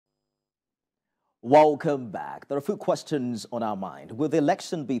Welcome back. There are a few questions on our mind. Will the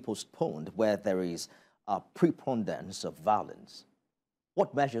election be postponed where there is a preponderance of violence?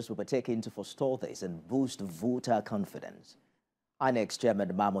 What measures will be taken to forestall this and boost voter confidence? INEC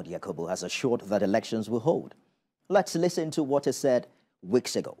Chairman Mahmoud Yakubu has assured that elections will hold. Let's listen to what he said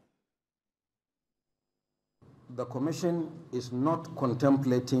weeks ago. The Commission is not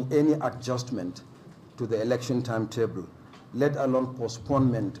contemplating any adjustment to the election timetable, let alone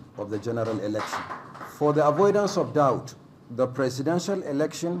postponement of the general election. For the avoidance of doubt, the presidential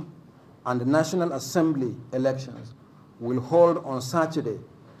election and the National Assembly elections will hold on Saturday,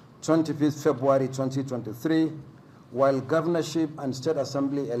 25th February 2023, while governorship and state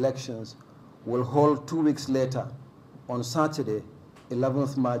assembly elections will hold 2 weeks later on Saturday,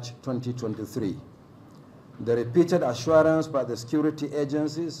 11th March 2023. The repeated assurance by the security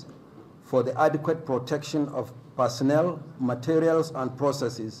agencies for the adequate protection of personnel, materials, and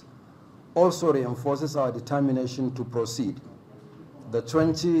processes also reinforces our determination to proceed. The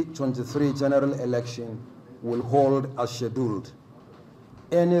 2023 general election will hold as scheduled.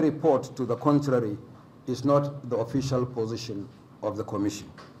 Any report to the contrary is not the official position of the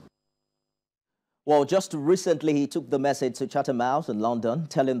Commission. Well, just recently, he took the message to Chatham House in London,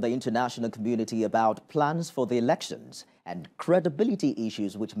 telling the international community about plans for the elections and credibility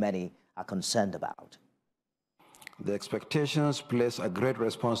issues which many are concerned about. The expectations place a great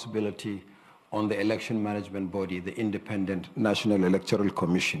responsibility on the election management body, the Independent National Electoral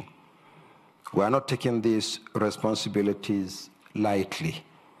Commission. We are not taking these responsibilities lightly.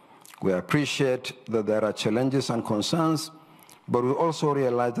 We appreciate that there are challenges and concerns, but we also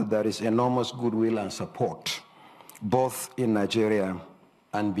realize that there is enormous goodwill and support, both in Nigeria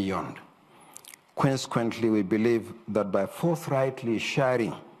and beyond. Consequently, we believe that by forthrightly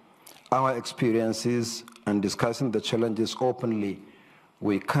sharing our experiences and discussing the challenges openly,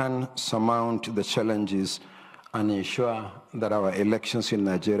 we can surmount the challenges and ensure that our elections in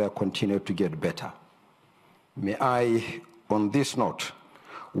Nigeria continue to get better. May I, on this note,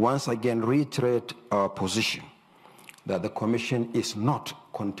 once again reiterate our position that the Commission is not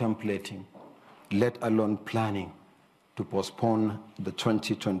contemplating, let alone planning, to postpone the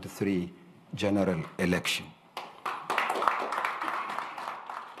 2023 general election.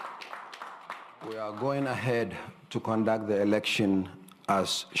 We are going ahead to conduct the election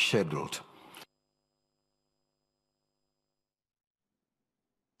as scheduled.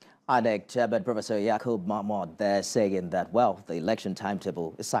 INEC Chairman Professor Yakub Mahmoud there saying that, well, the election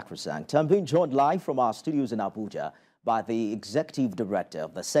timetable is sacrosanct. I'm being joined live from our studios in Abuja by the Executive Director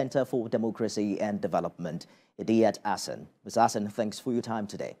of the Center for Democracy and Development, Idayat Hassan. Ms. Hassan, thanks for your time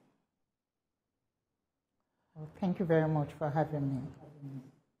today. Well, thank you very much for having me.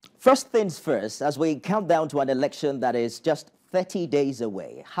 First things first, as we count down to an election that is just 30 days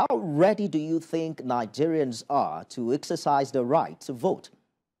away, how ready do you think Nigerians are to exercise the right to vote?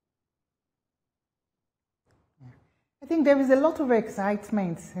 I think there is a lot of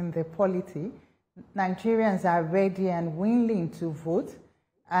excitement in the polity. Nigerians are ready and willing to vote,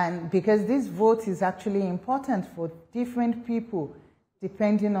 and because this vote is actually important for different people,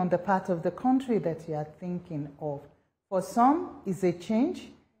 depending on the part of the country that you are thinking of. For some, it's a change.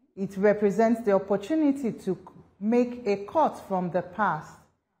 It represents the opportunity to make a cut from the past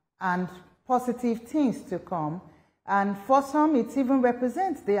and positive things to come. And for some, it even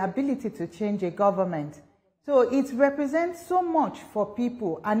represents the ability to change a government. So it represents so much for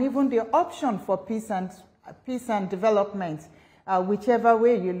people, and even the option for peace and development, whichever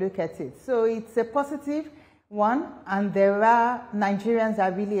way you look at it. So it's a positive one, and Nigerians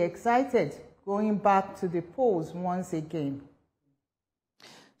are really excited going back to the polls once again.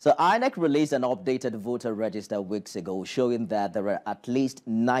 So INEC released an updated voter register weeks ago showing that there are at least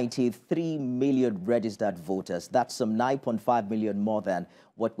 93 million registered voters. That's some 9.5 million more than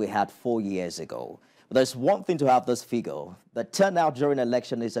what we had 4 years ago. But there's one thing to have this figure. The turnout during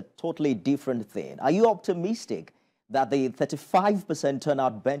election is a totally different thing. Are you optimistic that the 35%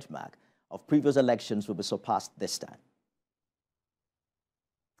 turnout benchmark of previous elections will be surpassed this time?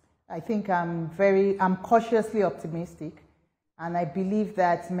 I think I'm cautiously optimistic. And I believe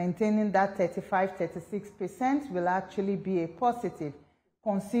that maintaining that 35–36% will actually be a positive,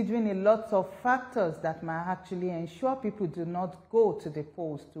 considering a lot of factors that might actually ensure people do not go to the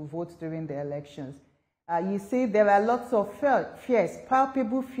polls to vote during the elections. You see, there are lots of fears,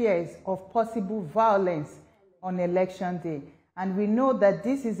 palpable fears of possible violence on election day. And we know that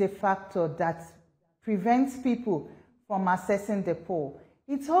this is a factor that prevents people from accessing the poll.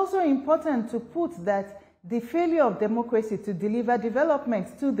 It's also important to put that the failure of democracy to deliver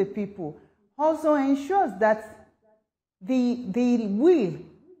development to the people also ensures that the will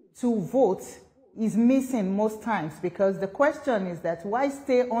to vote is missing most times, because the question is that why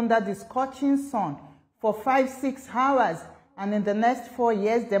stay under the scorching sun for 5-6 hours and in the next 4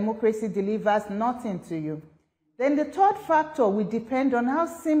 years democracy delivers nothing to you? Then the third factor will depend on how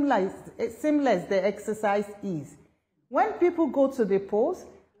seamless the exercise is. When people go to the polls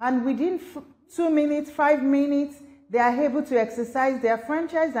and within 2 minutes, 5 minutes, they are able to exercise their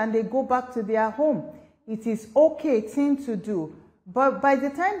franchise and they go back to their home, it is okay thing to do. But by the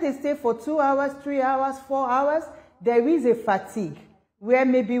time they stay for 2 hours, 3 hours, 4 hours, there is a fatigue where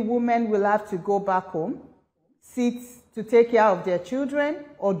maybe women will have to go back home, sit to take care of their children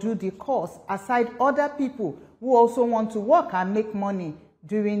or do the course, aside other people who also want to work and make money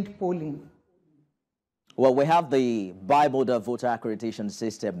during polling. Well, we have the bi-modal voter accreditation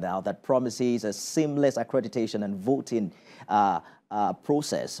system now that promises a seamless accreditation and voting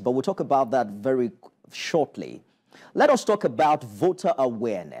process. But we'll talk about that very shortly. Let us talk about voter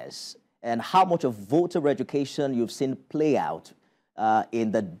awareness and how much of voter education you've seen play out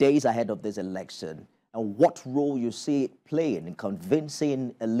in the days ahead of this election, and what role you see it playing in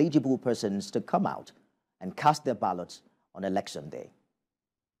convincing eligible persons to come out and cast their ballots on election day.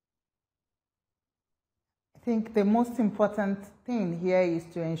 I think the most important thing here is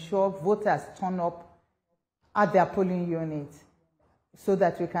to ensure voters turn up at their polling unit so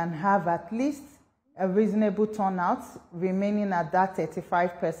that we can have at least a reasonable turnout remaining at that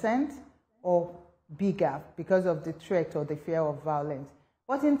 35% or bigger because of the threat or the fear of violence.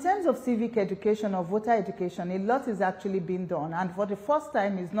 But in terms of civic education or voter education, a lot is actually being done. And for the first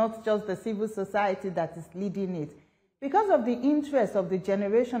time, it's not just the civil society that is leading it. Because of the interest of the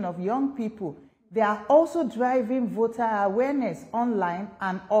generation of young people, they are also driving voter awareness online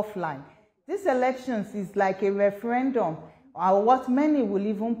and offline. These elections is like a referendum, or what many will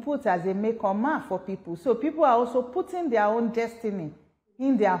even put as a make or mar for people. So people are also putting their own destiny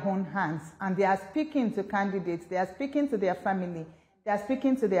in their own hands, and they are speaking to candidates, they are speaking to their family, they are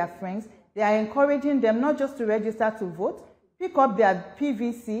speaking to their friends, they are encouraging them not just to register to vote, pick up their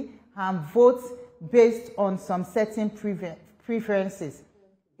PVC and vote based on some certain preferences.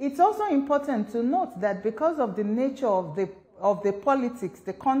 It's also important to note that because of the nature of the politics,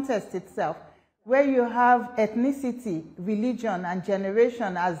 the contest itself, where you have ethnicity, religion, and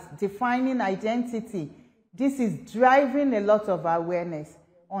generation as defining identity, this is driving a lot of awareness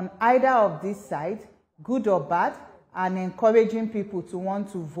on either of these sides, good or bad, and encouraging people to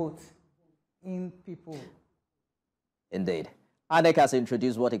want to vote in people. Indeed. INEC has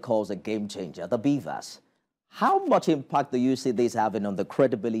introduced what it calls a game changer, the BVAS. How much impact do you see this having on the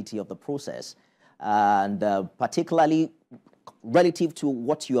credibility of the process, and particularly relative to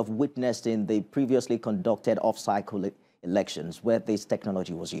what you have witnessed in the previously conducted off-cycle elections where this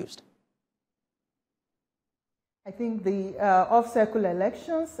technology was used? I think the off-cycle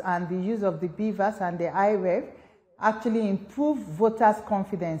elections and the use of the BVAS and the IREV actually improve voters'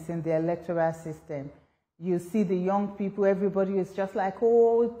 confidence in the electoral system. You see the young people, everybody is just like,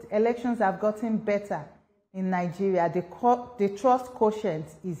 oh, elections have gotten better in Nigeria. The trust quotient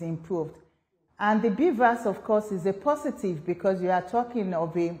is improved. And the BVAS, of course, is a positive because you are talking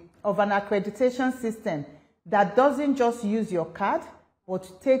of an accreditation system that doesn't just use your card,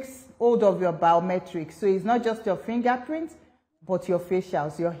 but takes hold of your biometrics. So it's not just your fingerprints, but your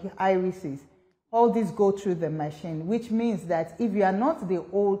facials, your irises. All these go through the machine, which means that if you are not the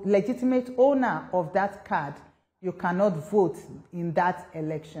legitimate owner of that card, you cannot vote in that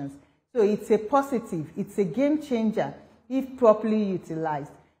elections. So it's a positive, it's a game changer if properly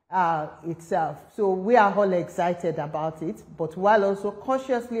utilized itself. So we are all excited about it, but while also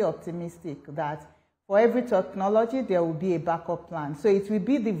cautiously optimistic that for every technology, there will be a backup plan. So it will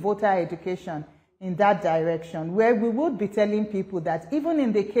be the voter education in that direction, where we would be telling people that even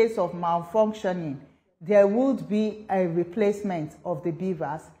in the case of malfunctioning, there would be a replacement of the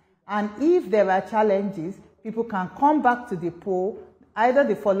BVAS. And if there are challenges, people can come back to the poll either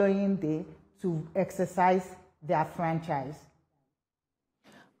the following day to exercise their franchise.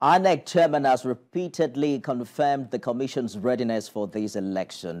 INEC chairman has repeatedly confirmed the commission's readiness for this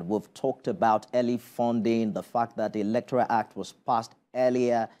election. We've talked about early funding, the fact that the Electoral Act was passed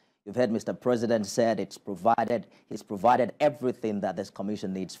earlier. You've heard Mr. President said he's provided everything that this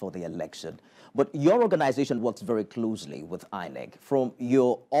commission needs for the election. But your organization works very closely with INEC. From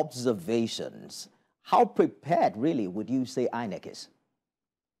your observations, how prepared really would you say INEC is?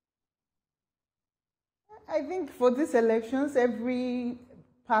 I think for these elections, every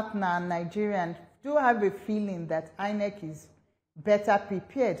partner, Nigerian, do have a feeling that INEC is better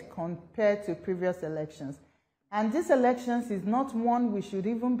prepared compared to previous elections. And these elections is not one we should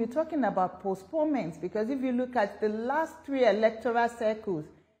even be talking about postponements, because if you look at the last 3 electoral cycles,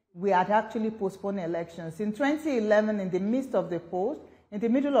 we had actually postponed elections. In 2011, in the midst of the polls, in the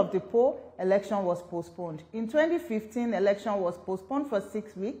middle of the poll, election was postponed. In 2015, election was postponed for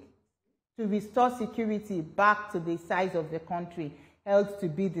 6 weeks to restore security back to the size of the country, held to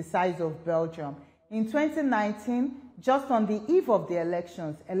be the size of Belgium. In 2019, just on the eve of the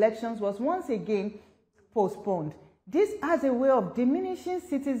elections was once again postponed. This has a way of diminishing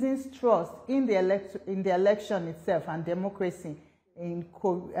citizens' trust in the election itself and democracy in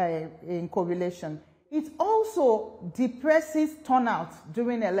correlation. It also depresses turnout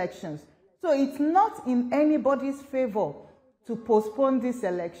during elections. So it's not in anybody's favor to postpone these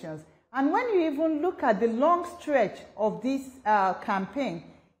elections. And when you even look at the long stretch of this campaign,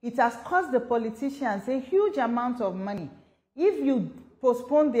 it has cost the politicians a huge amount of money. If you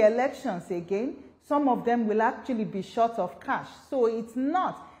postpone the elections again, some of them will actually be short of cash. So it's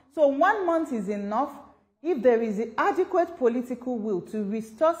not. So 1 month is enough if there is adequate political will to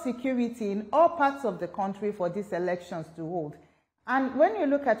restore security in all parts of the country for these elections to hold. And when you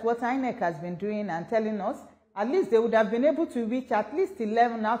look at what INEC has been doing and telling us, at least they would have been able to reach at least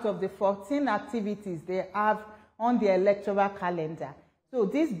 11 out of the 14 activities they have on the electoral calendar. So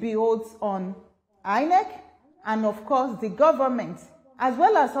this beholds on INEC and, of course, the government, as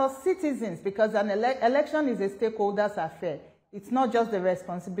well as us citizens, because an election is a stakeholders affair. It's not just the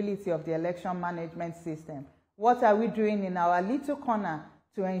responsibility of the election management system. What are we doing in our little corner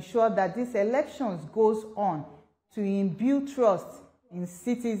to ensure that these elections goes on to imbue trust in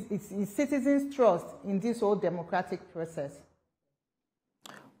citizens' trust in this whole democratic process?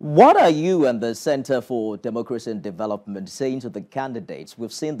 What are you and the Center for Democracy and Development saying to the candidates?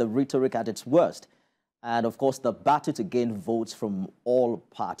 We've seen the rhetoric at its worst. And, of course, the battle to gain votes from all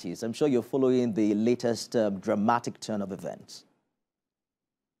parties. I'm sure you're following the latest dramatic turn of events.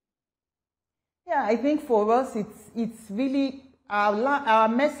 Yeah, I think for us, it's really our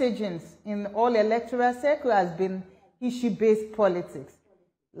messaging in all electoral circles has been issue-based politics.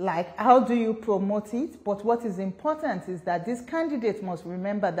 Like, how do you promote it? But what is important is that these candidates must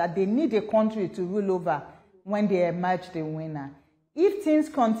remember that they need a country to rule over when they emerge the winner. If things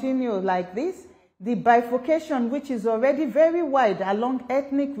continue like this, the bifurcation, which is already very wide along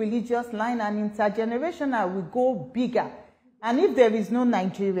ethnic, religious line and intergenerational, will go bigger. And if there is no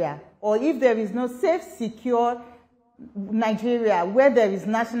Nigeria, or if there is no safe, secure Nigeria where there is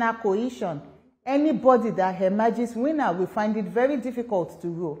national cohesion, anybody that emerges winner will find it very difficult to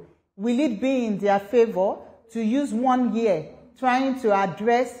rule. Will it be in their favor to use 1 year trying to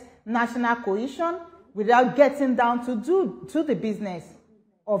address national cohesion without getting down to the business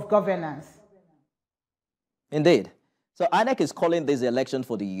of governance? Indeed. So INEC is calling this election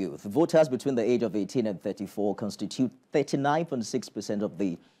for the youth. Voters between the age of 18 and 34 constitute 39.6% of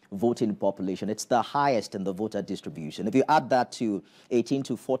the voting population. It's the highest in the voter distribution. If you add that to 18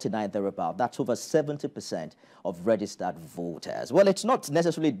 to 49 thereabout, that's over 70% of registered voters. Well, it's not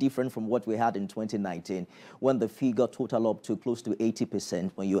necessarily different from what we had in 2019 when the figure totaled up to close to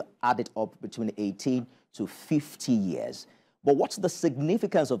 80% when you add it up between 18 to 50 years. But what's the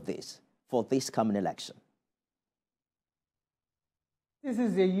significance of this for this coming election? This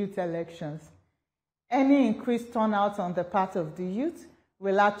is the youth elections. Any increased turnout on the part of the youth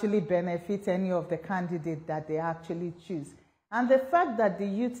will actually benefit any of the candidates that they actually choose. And the fact that the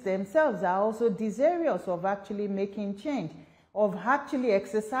youth themselves are also desirous of actually making change, of actually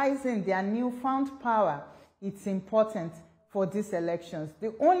exercising their newfound power, it's important for these elections.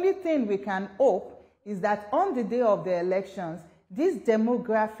 The only thing we can hope is that on the day of the elections, this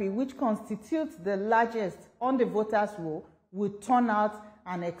demography, which constitutes the largest on the voters' roll, will turn out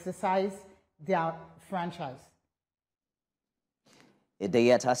and exercise their franchise.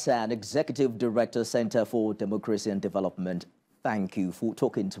 Idayat Hassan, Executive Director, Center for Democracy and Development, thank you for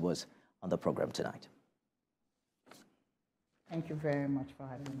talking to us on the program tonight. Thank you very much for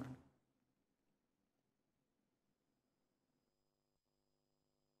having me.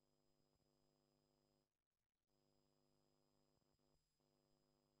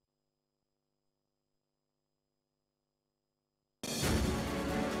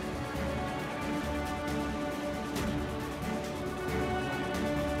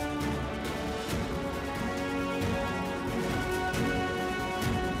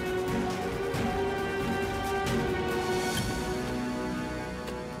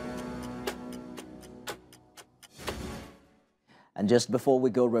 And just before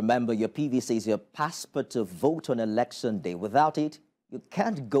we go, remember your PVC is your passport to vote on election day. Without it, you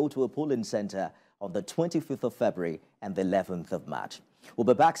can't go to a polling center on the 25th of February and the 11th of March. We'll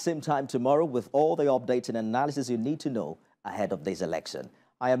be back same time tomorrow with all the updates and analysis you need to know ahead of this election.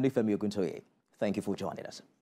 I am Nifemi Oguntoye. Thank you for joining us.